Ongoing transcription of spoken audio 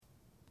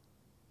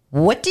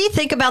What do you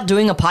think about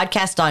doing a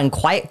podcast on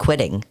quiet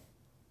quitting?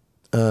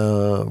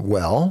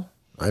 Well,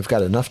 I've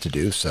got enough to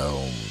do,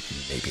 so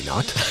maybe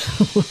not.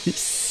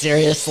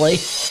 Seriously?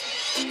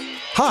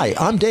 Hi,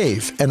 I'm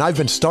Dave, and I've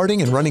been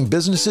starting and running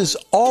businesses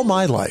all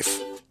my life.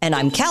 And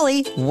I'm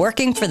Kelly,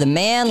 working for the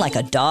man like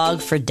a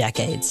dog for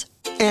decades.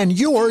 And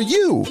you're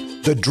you,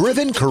 the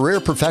driven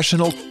career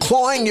professional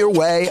clawing your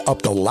way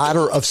up the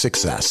ladder of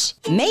success.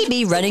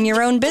 Maybe running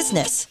your own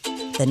business.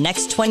 The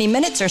next 20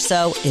 minutes or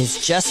so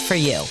is just for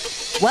you.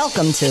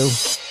 Welcome to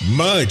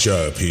My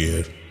job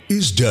here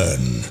is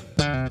done.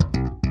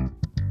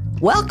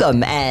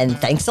 Welcome, and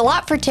thanks a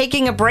lot for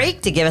taking a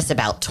break to give us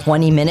about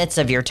 20 minutes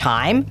of your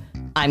time.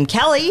 I'm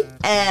Kelly,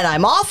 and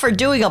I'm all for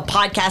doing a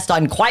podcast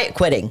on quiet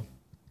quitting.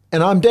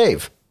 And I'm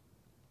Dave.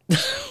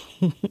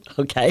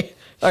 Okay.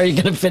 Are you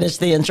going to finish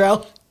the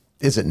intro?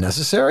 Is it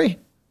necessary?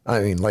 I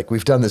mean, like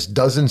we've done this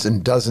dozens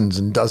and dozens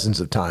and dozens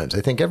of times.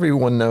 I think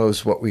everyone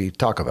knows what we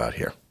talk about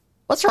here.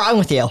 What's wrong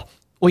with you?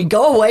 We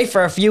go away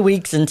for a few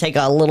weeks and take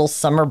a little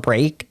summer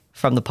break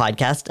from the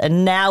podcast,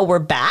 and now we're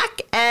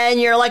back, and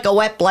you're like a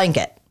wet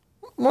blanket.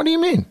 What do you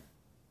mean?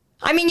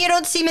 I mean, you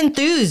don't seem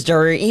enthused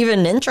or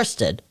even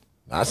interested.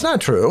 That's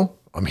not true.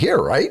 I'm here,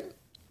 right?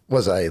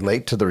 Was I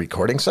late to the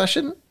recording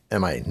session?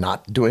 Am I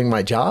not doing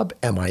my job?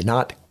 Am I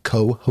not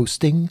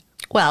co-hosting?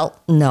 Well,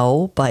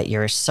 no, but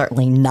you're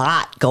certainly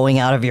not going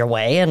out of your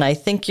way, and I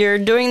think you're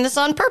doing this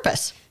on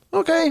purpose.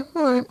 Okay,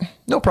 all right.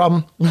 No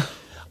problem.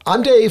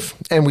 I'm Dave,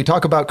 and we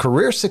talk about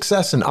career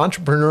success and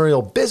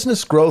entrepreneurial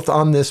business growth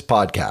on this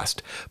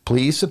podcast.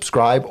 Please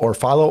subscribe or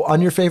follow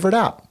on your favorite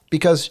app,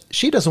 because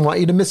she doesn't want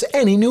you to miss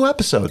any new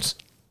episodes.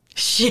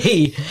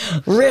 She,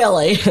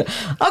 really?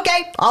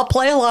 Okay, I'll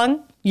play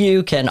along.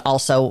 You can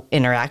also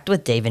interact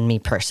with Dave and me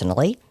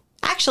personally.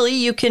 Actually,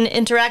 you can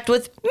interact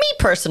with me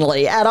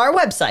personally at our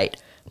website,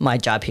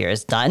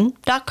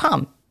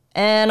 myjobhereisdone.com,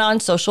 and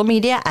on social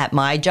media at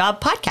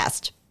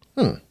myjobpodcast.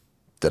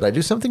 Did I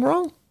do something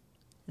wrong?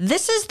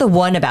 This is the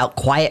one about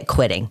quiet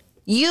quitting.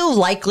 You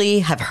likely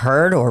have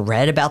heard or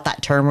read about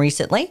that term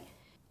recently.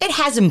 It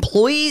has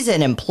employees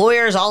and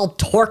employers all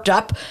torqued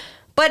up,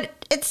 but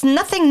it's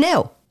nothing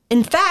new.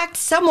 In fact,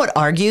 some would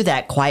argue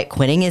that quiet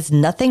quitting is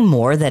nothing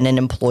more than an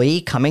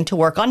employee coming to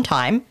work on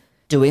time,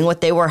 doing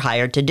what they were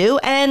hired to do,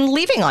 and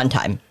leaving on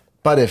time.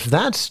 But if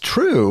that's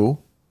true,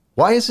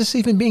 why is this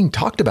even being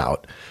talked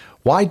about?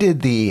 Why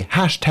did the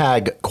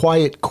hashtag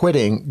quiet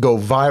quitting go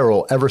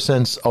viral ever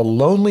since a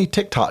lonely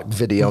TikTok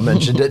video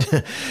mentioned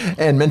it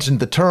and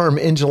mentioned the term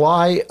in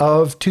July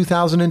of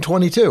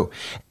 2022?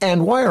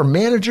 And why are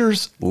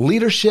managers,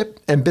 leadership,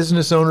 and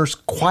business owners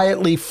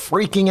quietly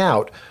freaking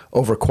out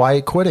over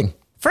quiet quitting?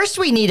 First,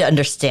 we need to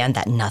understand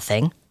that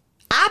nothing,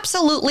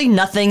 absolutely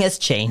nothing has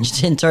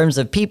changed in terms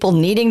of people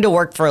needing to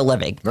work for a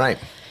living. Right.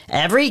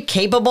 Every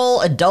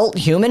capable adult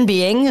human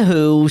being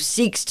who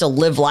seeks to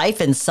live life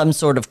in some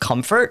sort of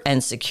comfort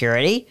and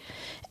security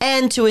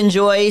and to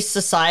enjoy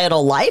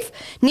societal life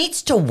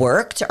needs to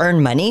work to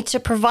earn money to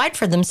provide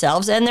for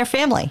themselves and their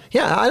family.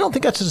 Yeah, I don't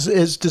think that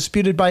is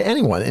disputed by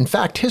anyone. In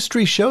fact,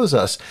 history shows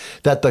us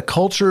that the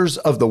cultures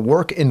of the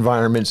work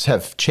environments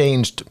have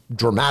changed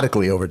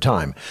dramatically over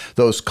time.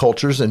 Those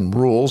cultures and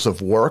rules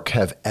of work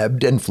have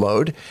ebbed and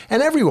flowed,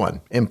 and everyone,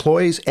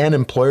 employees and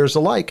employers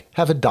alike,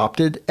 have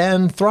adopted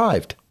and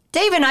thrived.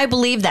 Dave and I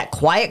believe that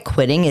quiet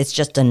quitting is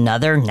just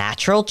another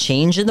natural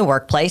change in the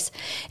workplace,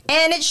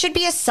 and it should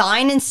be a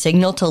sign and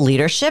signal to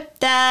leadership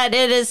that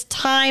it is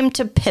time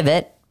to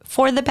pivot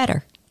for the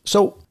better.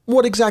 So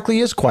what exactly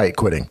is quiet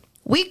quitting?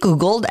 We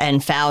Googled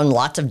and found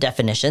lots of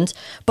definitions,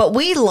 but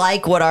we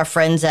like what our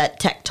friends at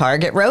Tech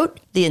Target wrote.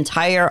 The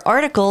entire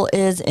article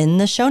is in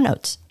the show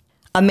notes.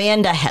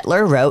 Amanda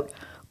Hetler wrote,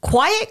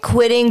 "Quiet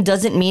quitting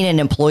doesn't mean an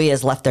employee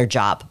has left their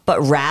job,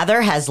 but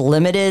rather has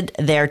limited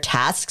their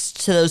tasks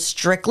to those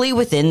strictly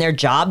within their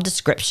job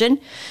description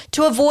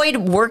to avoid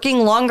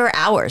working longer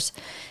hours.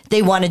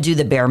 They want to do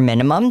the bare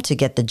minimum to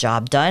get the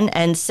job done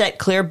and set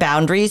clear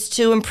boundaries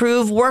to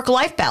improve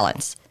work-life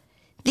balance.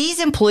 These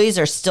employees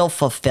are still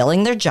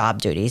fulfilling their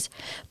job duties,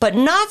 but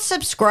not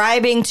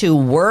subscribing to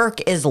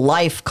work is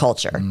life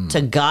culture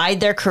to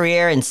guide their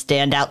career and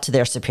stand out to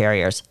their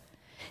superiors.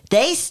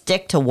 They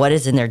stick to what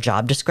is in their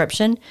job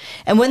description,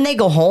 and when they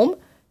go home,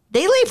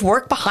 they leave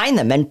work behind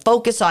them and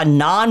focus on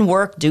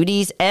non-work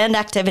duties and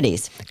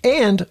activities."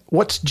 And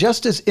what's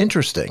just as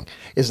interesting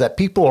is that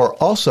people are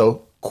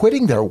also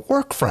quitting their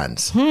work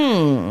friends.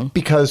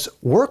 Because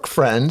work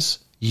friends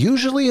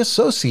usually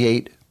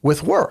associate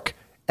with work,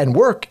 and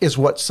work is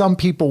what some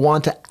people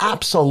want to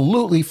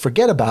absolutely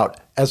forget about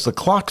as the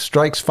clock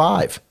strikes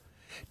 5.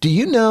 Do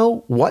you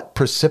know what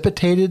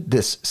precipitated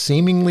this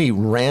seemingly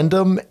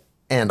random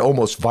and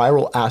almost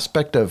viral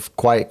aspect of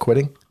quiet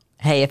quitting?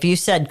 Hey, if you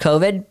said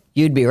COVID,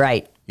 you'd be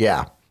right.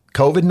 Yeah.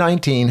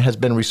 COVID-19 has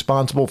been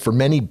responsible for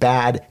many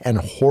bad and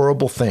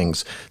horrible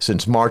things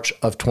since March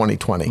of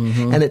 2020,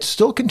 and it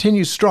still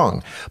continues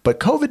strong.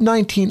 But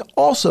COVID-19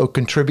 also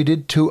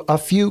contributed to a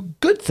few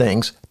good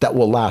things that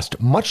will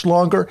last much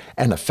longer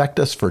and affect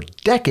us for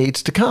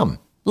decades to come.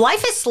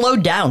 Life has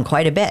slowed down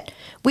quite a bit.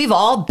 We've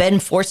all been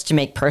forced to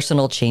make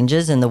personal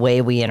changes in the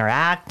way we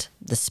interact,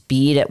 the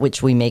speed at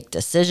which we make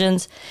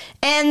decisions,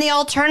 and the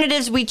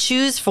alternatives we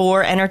choose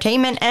for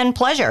entertainment and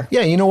pleasure.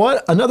 Yeah, you know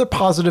what? Another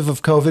positive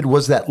of COVID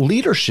was that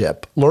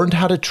leadership learned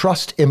how to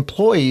trust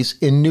employees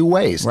in new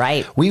ways.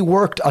 Right. We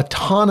worked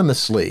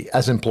autonomously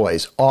as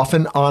employees,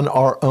 often on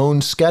our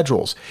own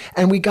schedules,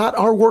 and we got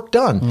our work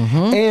done.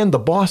 And the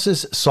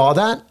bosses saw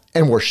that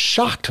and were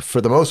shocked for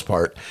the most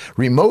part.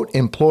 Remote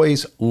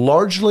employees,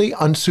 largely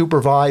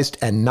unsupervised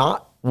and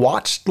not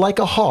watched like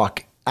a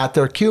hawk at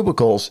their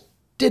cubicles,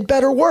 did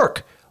better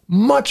work,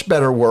 much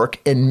better work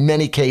in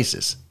many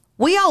cases.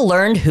 We all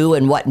learned who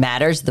and what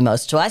matters the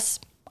most to us.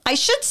 I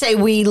should say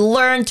we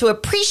learned to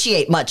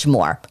appreciate much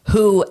more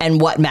who and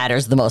what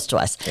matters the most to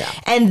us. Yeah.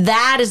 And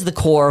that is the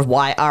core of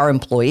why our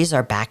employees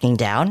are backing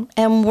down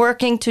and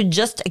working to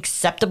just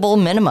acceptable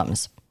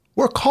minimums.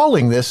 We're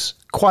calling this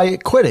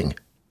quiet quitting,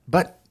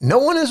 but no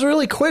one is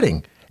really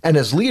quitting. And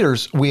as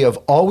leaders, we have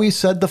always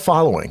said the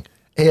following: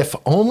 if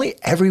only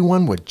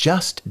everyone would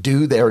just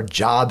do their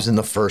jobs in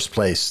the first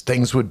place,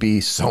 things would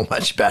be so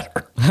much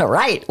better.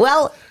 Right.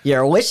 Well,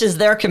 your wish is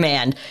their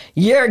command.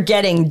 You're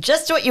getting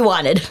just what you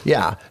wanted.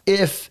 Yeah.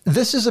 If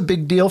this is a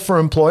big deal for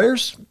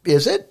employers,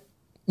 is it?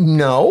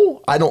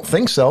 No, I don't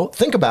think so.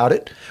 Think about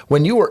it.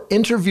 When you were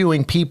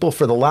interviewing people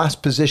for the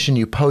last position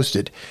you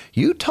posted,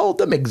 you told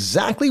them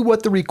exactly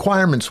what the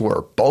requirements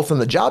were, both in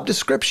the job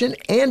description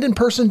and in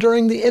person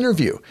during the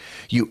interview.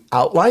 You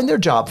outlined their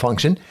job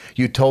function.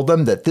 You told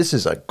them that this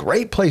is a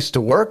great place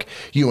to work.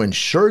 You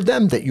ensured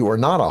them that you are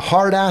not a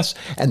hard ass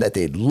and that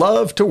they'd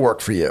love to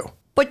work for you.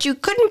 But you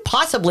couldn't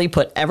possibly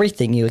put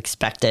everything you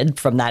expected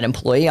from that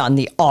employee on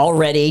the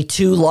already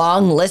too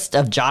long list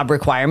of job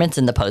requirements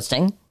in the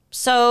posting.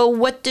 So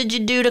what did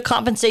you do to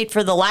compensate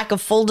for the lack of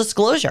full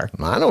disclosure?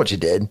 I know what you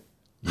did.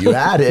 You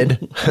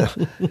added,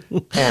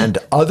 and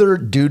other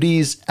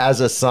duties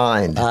as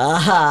assigned.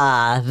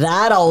 Ah,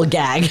 that old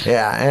gag.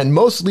 Yeah, and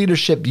most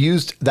leadership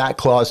used that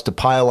clause to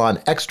pile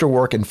on extra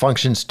work and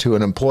functions to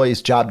an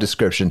employee's job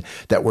description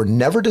that were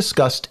never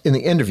discussed in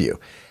the interview.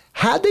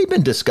 Had they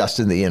been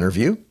discussed in the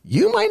interview,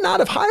 you might not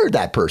have hired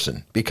that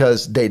person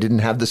because they didn't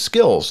have the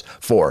skills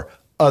for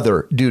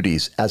other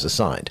duties as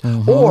assigned.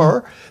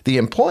 Or the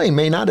employee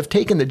may not have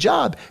taken the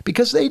job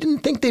because they didn't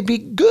think they'd be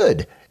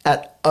good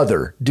at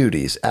other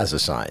duties as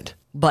assigned.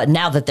 But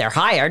now that they're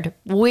hired,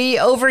 we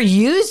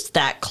overused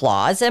that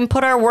clause and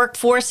put our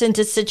workforce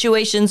into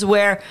situations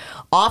where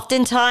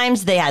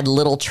oftentimes they had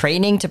little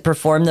training to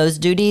perform those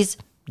duties,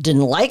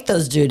 didn't like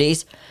those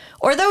duties,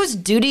 or those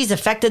duties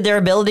affected their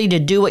ability to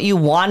do what you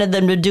wanted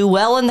them to do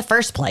well in the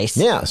first place.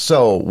 Yeah,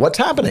 so what's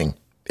happening?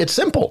 It's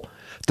simple.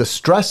 The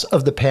stress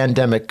of the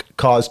pandemic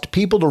caused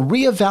people to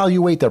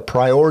reevaluate their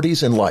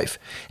priorities in life.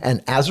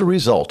 And as a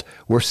result,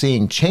 we're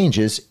seeing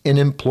changes in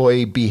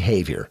employee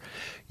behavior.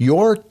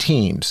 Your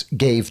teams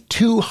gave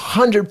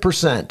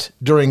 200%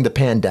 during the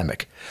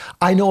pandemic.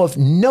 I know of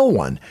no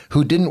one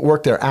who didn't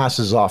work their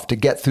asses off to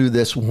get through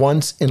this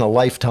once in a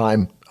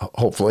lifetime,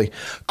 hopefully,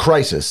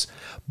 crisis.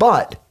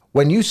 But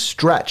when you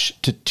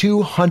stretch to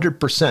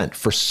 200%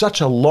 for such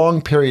a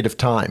long period of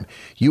time,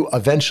 you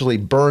eventually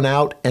burn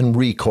out and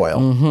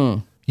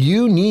recoil.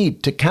 You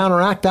need to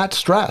counteract that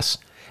stress.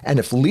 And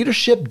if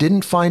leadership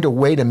didn't find a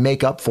way to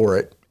make up for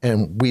it,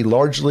 and we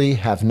largely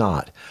have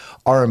not,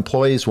 our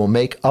employees will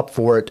make up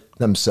for it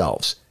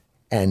themselves.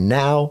 And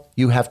now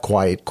you have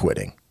quiet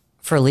quitting.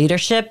 For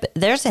leadership,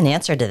 there's an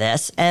answer to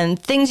this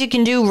and things you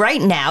can do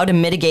right now to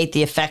mitigate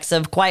the effects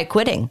of quiet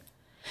quitting.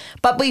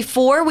 But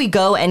before we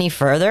go any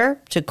further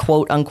to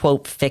quote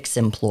unquote fix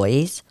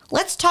employees,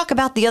 let's talk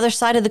about the other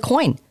side of the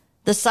coin.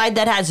 The side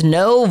that has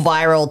no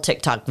viral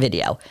TikTok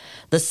video.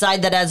 The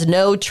side that has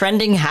no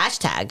trending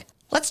hashtag.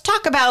 Let's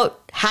talk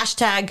about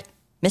hashtag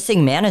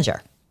missing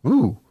manager.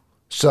 Ooh.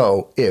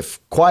 So if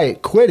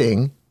quiet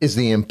quitting is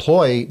the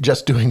employee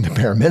just doing the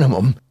bare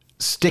minimum,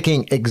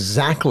 sticking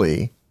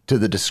exactly to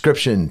the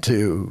description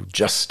to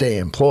just stay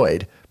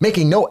employed,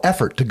 making no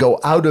effort to go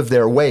out of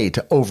their way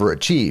to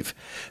overachieve,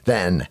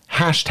 then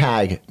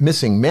hashtag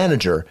missing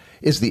manager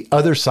is the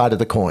other side of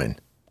the coin.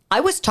 I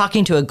was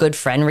talking to a good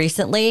friend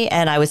recently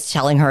and I was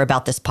telling her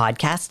about this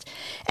podcast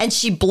and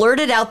she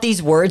blurted out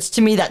these words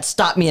to me that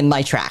stopped me in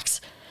my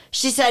tracks.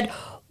 She said,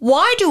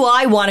 "Why do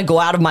I want to go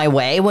out of my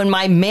way when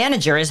my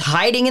manager is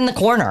hiding in the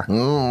corner?"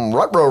 Yeah,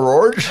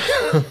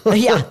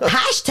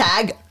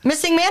 hashtag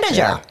missing manager.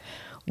 Yeah.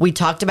 We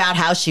talked about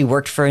how she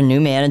worked for a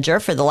new manager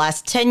for the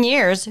last 10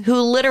 years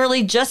who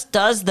literally just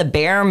does the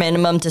bare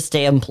minimum to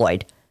stay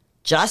employed,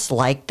 just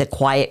like the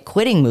quiet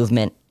quitting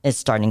movement is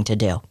starting to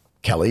do.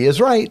 Kelly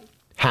is right.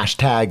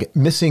 Hashtag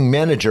missing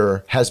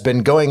manager has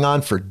been going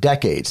on for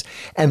decades,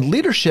 and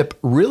leadership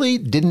really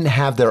didn't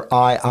have their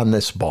eye on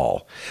this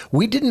ball.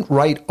 We didn't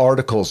write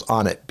articles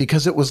on it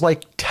because it was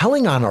like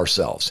telling on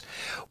ourselves.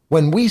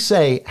 When we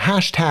say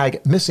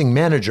hashtag missing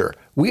manager,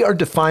 we are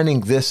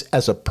defining this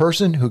as a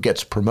person who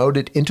gets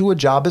promoted into a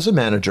job as a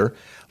manager,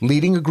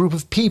 leading a group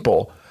of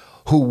people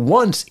who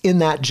once in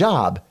that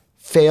job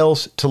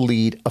fails to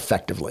lead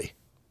effectively.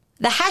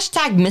 The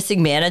hashtag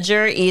missing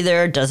manager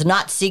either does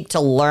not seek to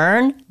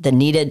learn the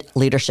needed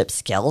leadership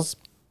skills,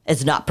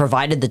 is not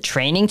provided the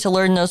training to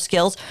learn those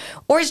skills,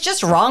 or is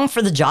just wrong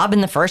for the job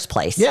in the first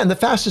place. Yeah, and the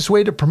fastest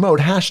way to promote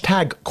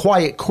hashtag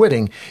quiet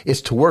quitting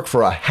is to work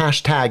for a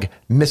hashtag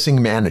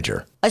missing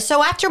manager.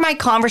 So after my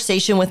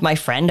conversation with my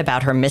friend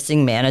about her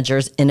missing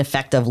manager's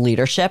ineffective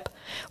leadership,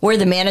 where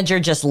the manager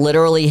just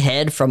literally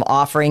hid from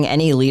offering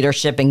any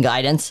leadership and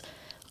guidance,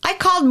 I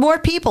called more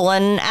people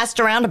and asked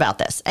around about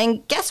this.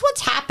 And guess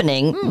what's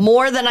happening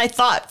more than I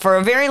thought for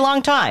a very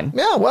long time?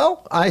 Yeah,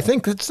 well, I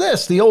think it's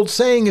this. The old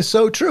saying is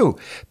so true.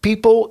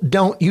 People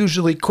don't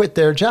usually quit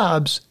their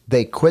jobs,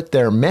 they quit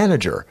their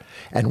manager.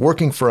 And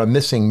working for a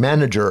missing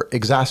manager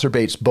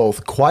exacerbates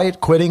both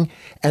quiet quitting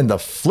and the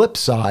flip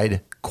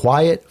side,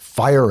 quiet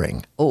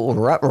firing. Oh,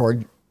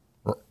 rut-roar.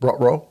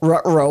 Rut-row?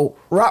 Rut-row.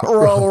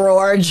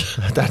 Rut-row-rorge.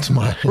 That's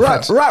my...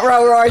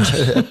 Rut-row-rorge.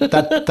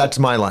 That's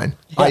my line.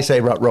 I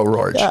say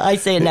rut-row-rorge. I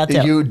say it now,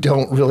 too. You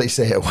don't really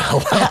say it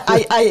well.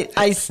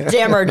 I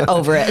stammered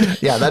over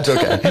it. Yeah, that's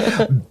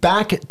okay.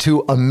 Back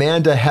to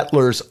Amanda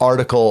Hetler's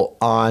article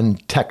on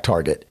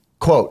TechTarget.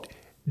 Quote,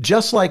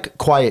 just like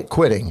quiet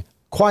quitting,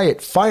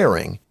 quiet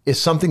firing is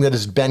something that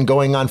has been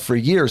going on for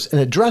years and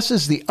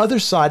addresses the other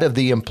side of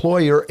the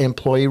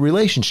employer-employee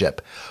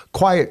relationship.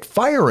 Quiet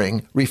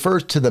firing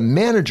refers to the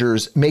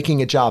managers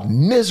making a job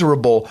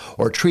miserable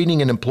or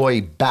treating an employee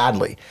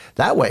badly.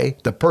 That way,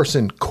 the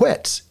person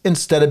quits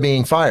instead of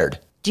being fired.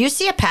 Do you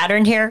see a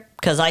pattern here?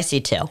 Because I see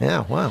two.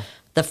 Yeah, wow.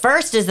 The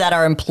first is that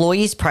our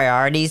employees'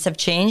 priorities have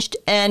changed,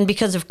 and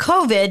because of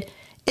COVID,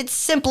 it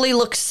simply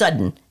looks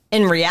sudden.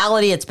 In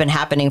reality, it's been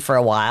happening for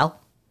a while.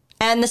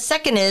 And the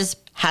second is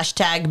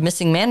hashtag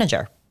missing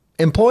manager.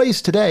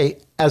 Employees today,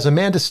 as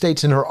Amanda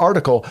states in her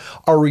article,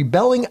 are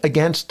rebelling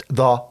against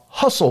the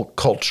hustle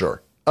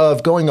culture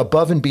of going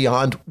above and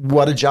beyond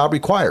what a job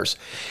requires.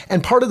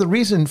 And part of the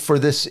reason for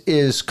this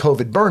is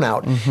COVID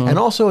burnout. And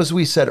also, as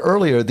we said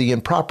earlier, the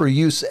improper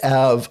use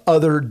of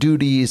other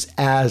duties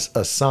as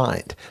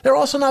assigned. They're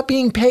also not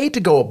being paid to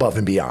go above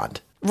and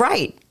beyond.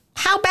 Right.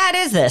 How bad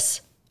is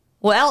this?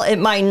 Well, it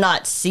might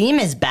not seem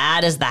as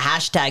bad as the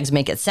hashtags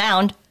make it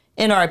sound.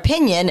 In our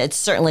opinion, it's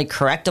certainly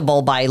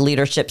correctable by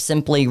leadership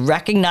simply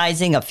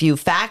recognizing a few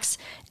facts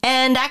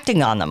and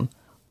acting on them.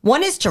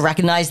 One is to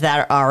recognize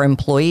that our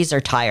employees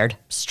are tired,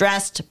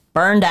 stressed,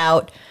 burned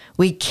out.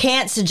 We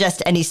can't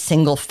suggest any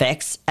single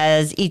fix,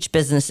 as each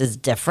business is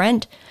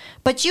different,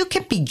 but you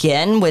can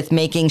begin with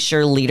making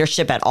sure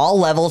leadership at all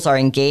levels are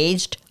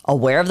engaged,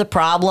 aware of the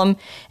problem,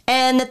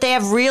 and that they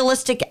have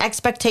realistic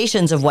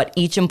expectations of what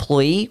each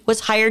employee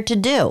was hired to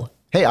do.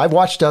 Hey, I've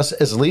watched us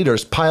as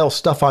leaders pile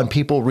stuff on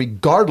people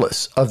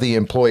regardless of the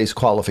employee's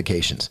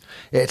qualifications.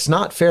 It's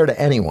not fair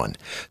to anyone.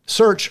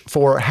 Search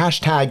for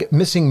hashtag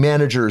missing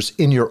managers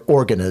in your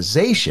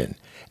organization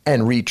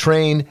and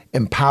retrain,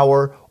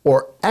 empower,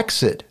 or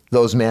exit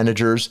those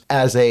managers,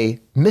 as a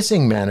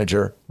missing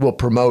manager will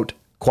promote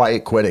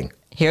quiet quitting.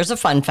 Here's a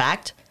fun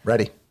fact.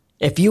 Ready?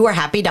 If you were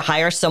happy to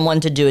hire someone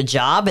to do a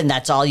job and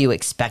that's all you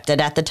expected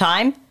at the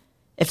time,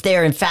 if they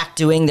are in fact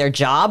doing their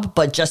job,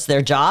 but just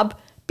their job,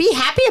 be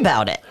happy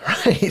about it.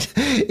 Right.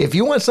 If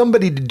you want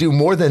somebody to do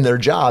more than their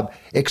job,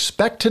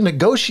 expect to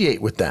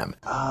negotiate with them.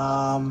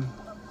 I'm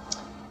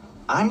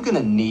going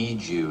to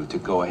need you to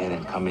go ahead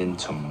and come in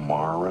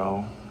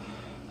tomorrow.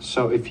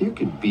 So if you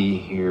could be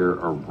here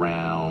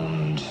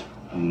around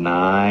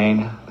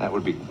 9, that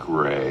would be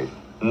great.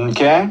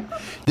 Okay?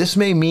 This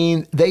may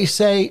mean they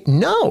say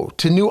no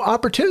to new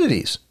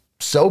opportunities.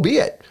 So be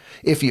it.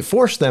 If you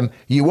force them,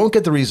 you won't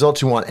get the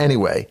results you want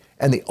anyway,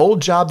 and the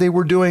old job they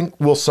were doing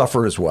will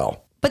suffer as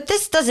well. But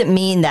this doesn't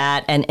mean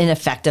that an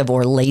ineffective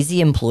or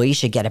lazy employee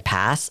should get a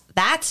pass.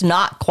 That's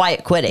not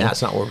quiet quitting.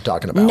 That's not what we're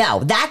talking about. No,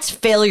 that's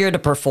failure to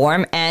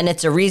perform, and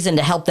it's a reason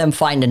to help them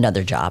find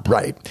another job.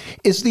 Right.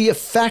 Is the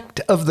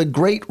effect of the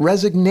Great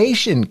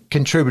Resignation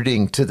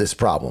contributing to this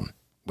problem?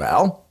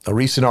 Well, a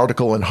recent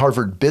article in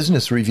Harvard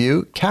Business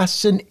Review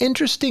casts an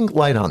interesting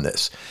light on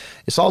this.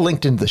 It's all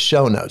linked in the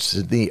show notes.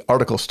 The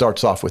article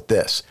starts off with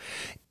this.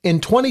 In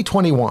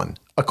 2021,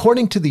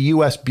 according to the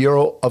U.S.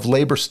 Bureau of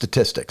Labor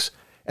Statistics,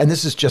 and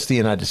this is just the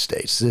United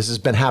States. This has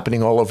been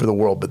happening all over the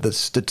world, but the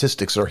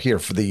statistics are here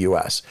for the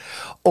U.S.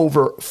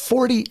 Over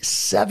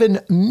 47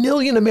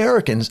 million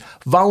Americans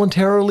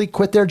voluntarily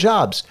quit their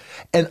jobs,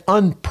 an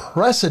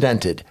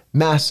unprecedented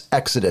mass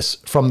exodus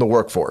from the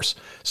workforce,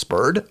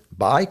 spurred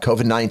by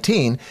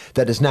COVID-19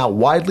 that is now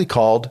widely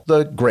called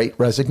the Great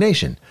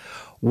Resignation.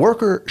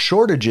 Worker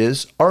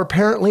shortages are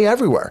apparently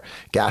everywhere.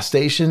 Gas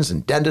stations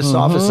and dentist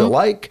offices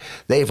alike,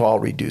 they've all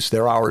reduced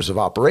their hours of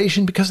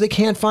operation because they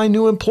can't find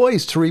new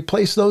employees to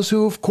replace those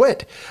who have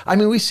quit. I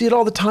mean, we see it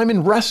all the time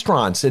in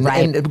restaurants and,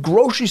 and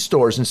grocery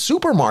stores and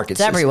supermarkets.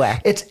 It's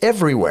everywhere. It's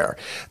everywhere.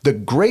 The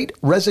Great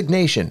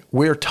Resignation,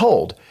 we're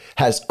told,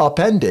 has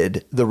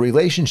upended the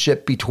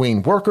relationship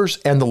between workers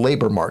and the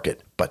labor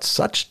market. But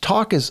such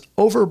talk is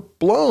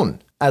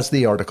overblown, as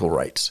the article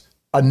writes.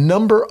 A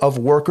number of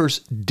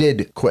workers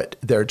did quit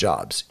their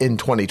jobs in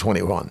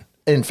 2021.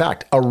 In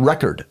fact, a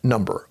record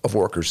number of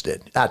workers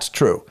did. That's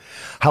true.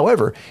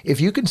 However, if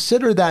you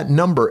consider that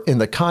number in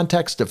the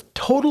context of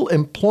total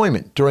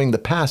employment during the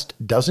past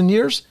dozen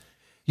years,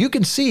 you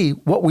can see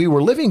what we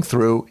were living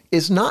through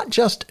is not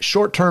just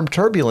short-term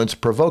turbulence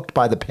provoked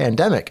by the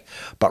pandemic,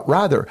 but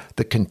rather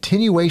the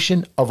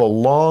continuation of a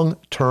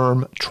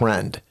long-term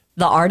trend.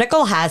 The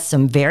article has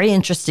some very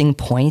interesting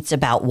points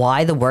about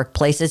why the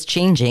workplace is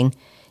changing,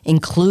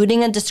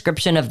 including a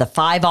description of the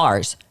 5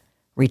 R's: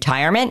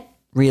 retirement,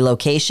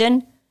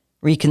 relocation,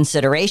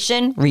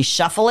 reconsideration,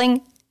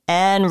 reshuffling,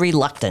 and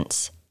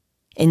reluctance.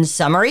 In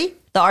summary,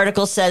 the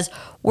article says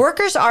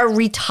workers are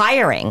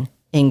retiring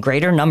in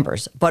greater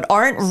numbers, but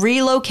aren't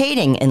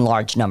relocating in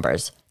large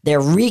numbers.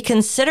 They're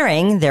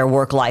reconsidering their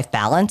work-life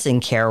balance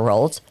and care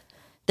roles.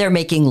 They're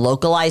making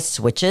localized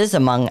switches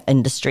among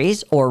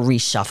industries or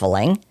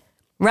reshuffling.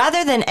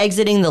 Rather than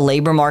exiting the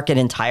labor market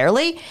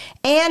entirely,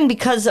 and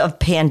because of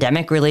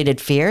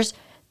pandemic-related fears,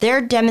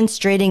 they're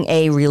demonstrating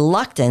a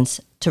reluctance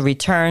to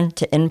return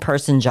to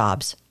in-person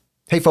jobs.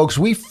 Hey folks,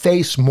 we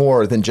face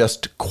more than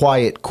just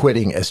quiet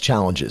quitting as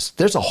challenges.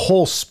 There's a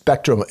whole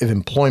spectrum of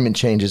employment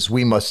changes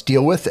we must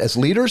deal with as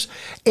leaders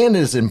and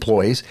as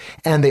employees,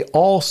 and they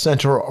all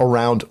center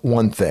around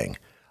one thing: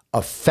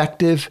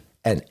 effective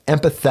and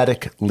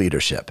empathetic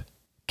leadership.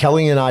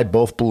 Kelly and I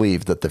both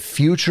believe that the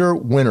future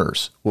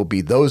winners will be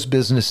those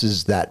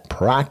businesses that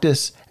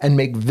practice and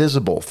make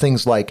visible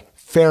things like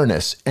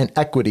fairness and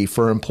equity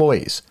for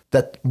employees,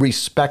 that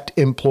respect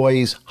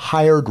employees'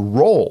 hired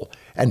role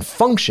and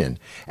function,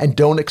 and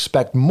don't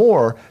expect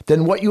more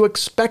than what you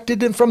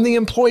expected from the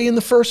employee in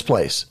the first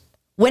place.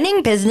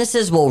 Winning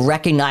businesses will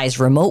recognize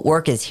remote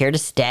work is here to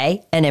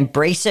stay and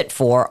embrace it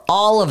for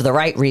all of the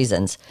right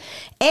reasons.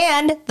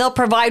 And they'll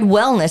provide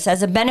wellness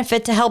as a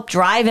benefit to help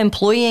drive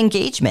employee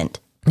engagement.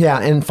 Yeah,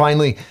 and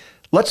finally,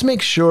 let's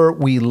make sure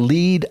we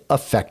lead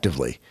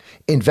effectively.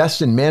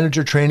 Invest in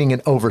manager training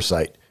and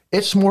oversight.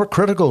 It's more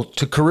critical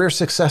to career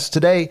success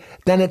today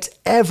than it's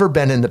ever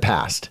been in the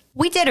past.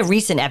 We did a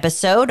recent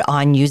episode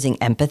on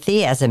using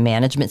empathy as a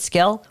management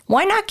skill.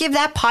 Why not give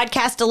that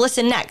podcast a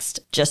listen next?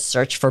 Just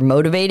search for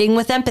Motivating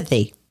with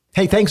Empathy.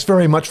 Hey, thanks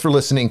very much for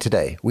listening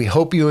today. We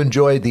hope you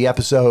enjoyed the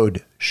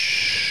episode.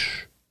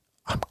 Shh,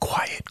 I'm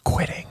quiet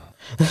quitting.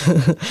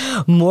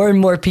 More and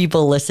more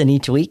people listen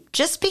each week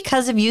just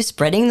because of you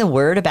spreading the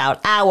word about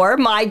our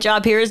My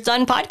Job Here Is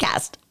Done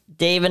podcast.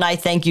 Dave and I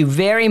thank you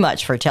very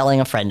much for telling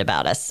a friend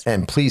about us.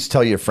 And please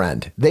tell your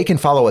friend. They can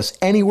follow us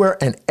anywhere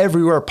and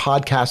everywhere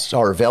podcasts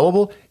are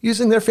available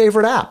using their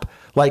favorite app,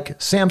 like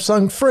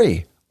Samsung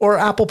Free, or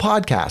Apple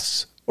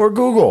Podcasts, or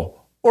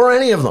Google, or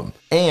any of them.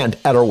 And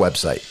at our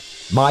website,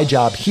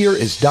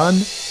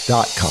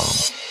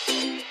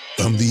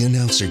 myjobhereisdone.com. I'm the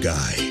announcer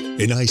guy,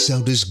 and I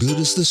sound as good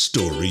as the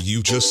story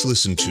you just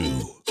listened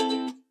to.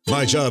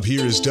 My Job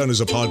Here Is Done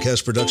is a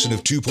podcast production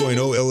of 2.0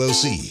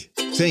 LLC.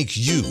 Thank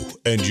you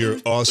and your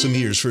awesome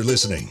ears for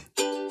listening.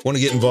 Want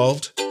to get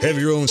involved? Have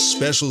your own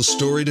special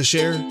story to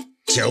share?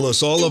 Tell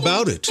us all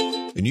about it,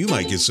 and you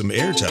might get some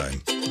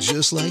airtime,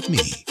 just like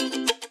me.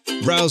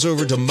 Browse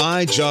over to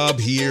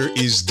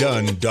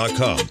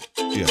myjobhereisdone.com.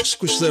 Yeah,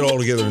 squish that all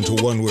together into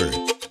one word,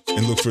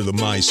 and look for the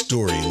My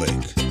Story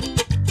link.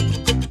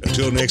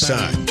 Until next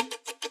time,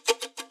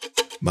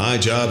 my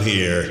job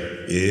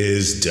here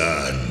is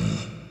done.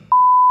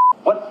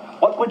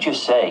 What would you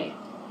say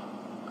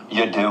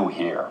you do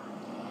here?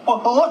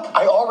 Well, look,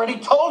 I already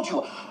told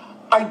you.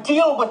 I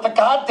deal with the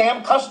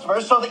goddamn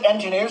customers so the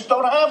engineers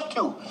don't have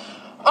to.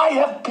 I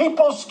have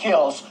people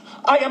skills.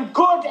 I am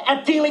good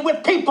at dealing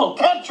with people.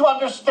 Can't you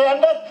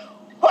understand that?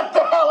 What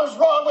the hell is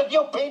wrong with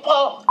you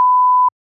people?